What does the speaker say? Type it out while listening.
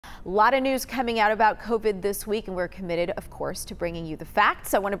A lot of news coming out about COVID this week, and we're committed, of course, to bringing you the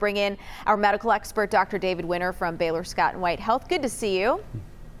facts. I want to bring in our medical expert, Dr. David Winter from Baylor Scott & White Health. Good to see you.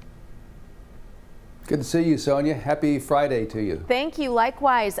 Good to see you, Sonia. Happy Friday to you. Thank you.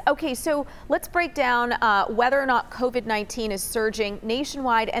 Likewise. Okay, so let's break down whether or not COVID-19 is surging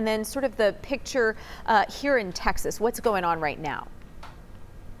nationwide, and then sort of the picture here in Texas. What's going on right now?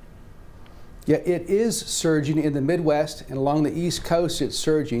 Yeah, it is surging in the Midwest and along the East Coast. It's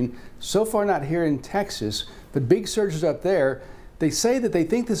surging. So far not here in Texas, but big surges up there. They say that they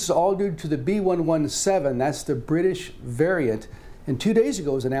think this is all due to the B.1.1.7. That's the British variant. And 2 days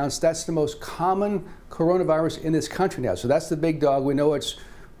ago it was announced that's the most common coronavirus in this country now. So that's the big dog. We know it's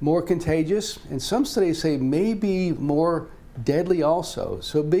more contagious, and some studies say maybe more deadly also.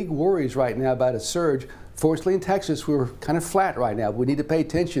 So big worries right now about a surge. Fortunately, in Texas, we're kind of flat right now. We need to pay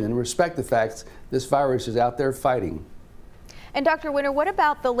attention and respect the fact this virus is out there fighting. And Dr. Winter, what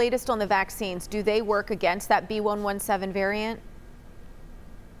about the latest on the vaccines? Do they work against that B.1.1.7 variant?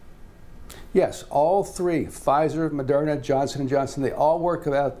 Yes, all three, Pfizer, Moderna, Johnson & Johnson, they all work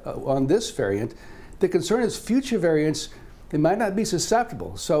on this variant. The concern is future variants, they might not be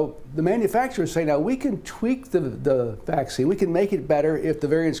susceptible. So the manufacturers say, now we can tweak the vaccine, we can make it better if the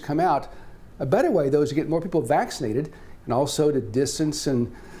variants come out. A better way, though, is to get more people vaccinated and also to distance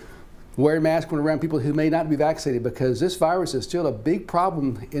and wear a mask when around people who may not be vaccinated, because this virus is still a big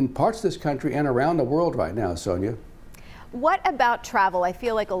problem in parts of this country and around the world right now, Sonia. What about travel? I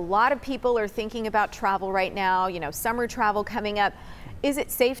feel like a lot of people are thinking about travel right now, you know, summer travel coming up. Is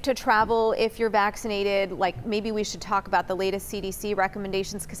it safe to travel if you're vaccinated? Like, maybe we should talk about the latest CDC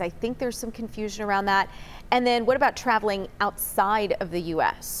recommendations, because I think there's some confusion around that. And then what about traveling outside of the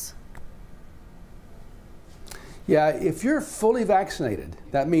U.S.? Yeah, if you're fully vaccinated,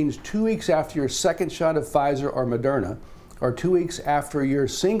 that means 2 weeks after your second shot of Pfizer or Moderna, or 2 weeks after your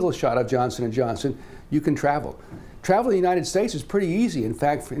single shot of Johnson & Johnson, you can travel. Travel in the United States is pretty easy. In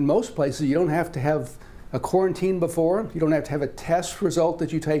fact, in most places, you don't have to have a quarantine before. You don't have to have a test result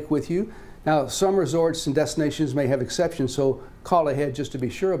that you take with you. Now, some resorts and destinations may have exceptions, so call ahead just to be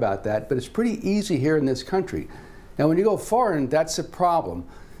sure about that. But it's pretty easy here in this country. Now, when you go foreign, that's a problem.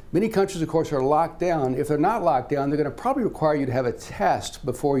 Many countries, of course, are locked down. If they're not locked down, they're going to probably require you to have a test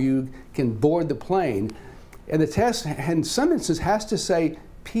before you can board the plane. And the test, in some instances, has to say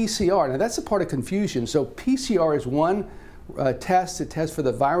PCR. Now, that's a part of confusion. So PCR is one test that tests for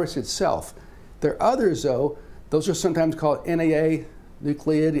the virus itself. There are others, though. Those are sometimes called NAA,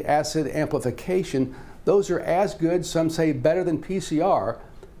 nucleic acid amplification. Those are as good, some say better than PCR.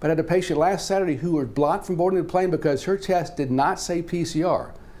 But I had a patient last Saturday who was blocked from boarding the plane because her test did not say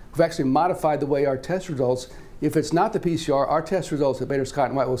PCR. We've actually modified the way our test results. If it's not the PCR, our test results at Baylor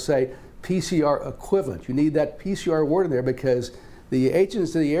Scott & White will say PCR equivalent. You need that PCR word in there because the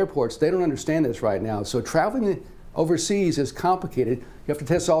agents at the airports, they don't understand this right now. So traveling overseas is complicated. You have to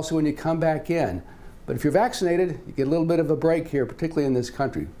test also when you come back in. But if you're vaccinated, you get a little bit of a break here, particularly in this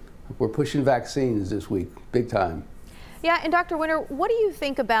country. We're pushing vaccines this week, big time. Yeah, and Dr. Winter, what do you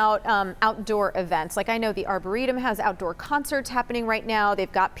think about outdoor events? Like, I know the Arboretum has outdoor concerts happening right now.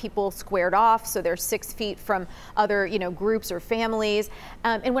 They've got people squared off, so they're 6 feet from other, groups or families.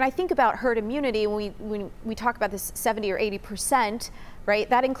 And when I think about herd immunity, when we talk about this 70 or 80%, right,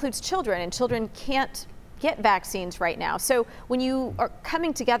 that includes children, and children can't get vaccines right now. So when you are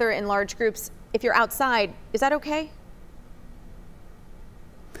coming together in large groups, if you're outside, is that okay?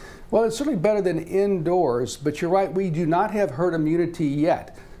 Well, it's certainly better than indoors, but you're right, we do not have herd immunity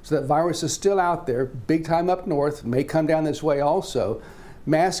yet. So that virus is still out there, big time up north, may come down this way also.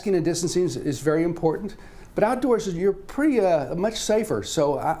 Masking and distancing is very important, but outdoors you're pretty much safer.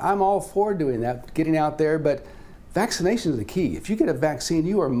 So I'm all for doing that, getting out there, but vaccination is the key. If you get a vaccine,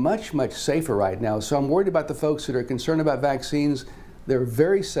 you are much, much safer right now. So I'm worried about the folks that are concerned about vaccines. They're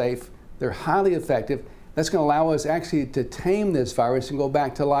very safe, they're highly effective. That's going to allow us actually to tame this virus and go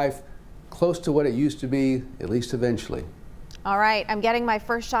back to life close to what it used to be, at least eventually. All right, I'm getting my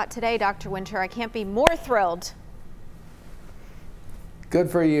first shot today, Dr. Winter. I can't be more thrilled.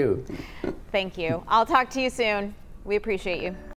 Good for you. Thank you. I'll talk to you soon. We appreciate you.